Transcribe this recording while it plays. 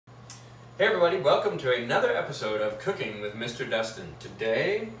Hey everybody, welcome to another episode of Cooking with Mr. Dustin.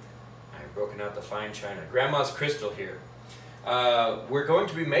 Today, I've broken out the fine china. Grandma's crystal here. We're going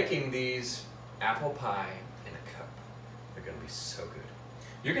to be making these apple pie in a cup. They're going to be so good.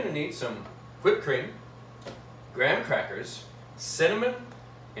 You're going to need some whipped cream, graham crackers, cinnamon,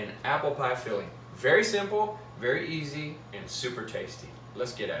 and apple pie filling. Very simple, very easy, and super tasty.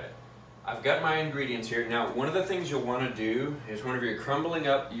 Let's get at it. I've got my ingredients here. Now, one of the things you'll want to do is whenever you're crumbling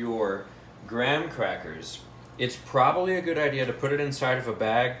up your graham crackers, it's probably a good idea to put it inside of a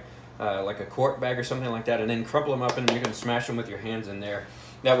bag, like a quart bag or something like that, and then crumple them up and you can smash them with your hands in there.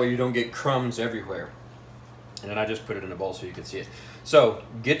 That way you don't get crumbs everywhere. And then I just put it in a bowl so you can see it. So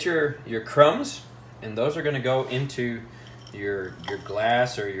get your crumbs, and those are going to go into your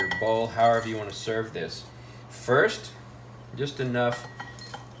glass or your bowl, however you want to serve this. First, just enough.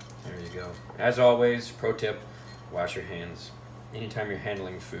 There you go. As always, pro tip, wash your hands anytime you're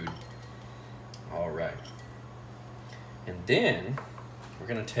handling food. All right. And then we're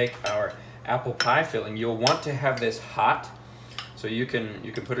going to take our apple pie filling. You'll want to have this hot, so you can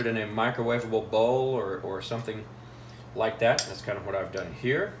put it in a microwavable bowl or something like that. That's kind of what I've done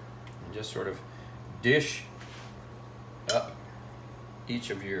here. And just sort of dish up each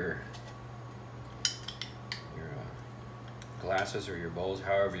of your glasses or your bowls,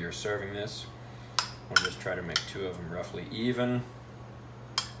 however you're serving this. I'll just try to make two of them roughly even.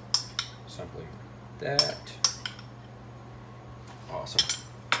 Something like that. Awesome.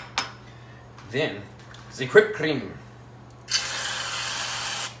 Then the whipped cream.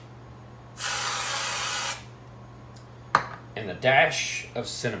 And a dash of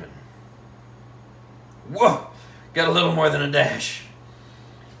cinnamon. Whoa! Got a little more than a dash.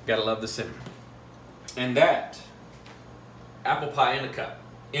 Gotta love the cinnamon. And that apple pie in a cup.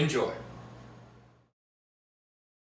 Enjoy.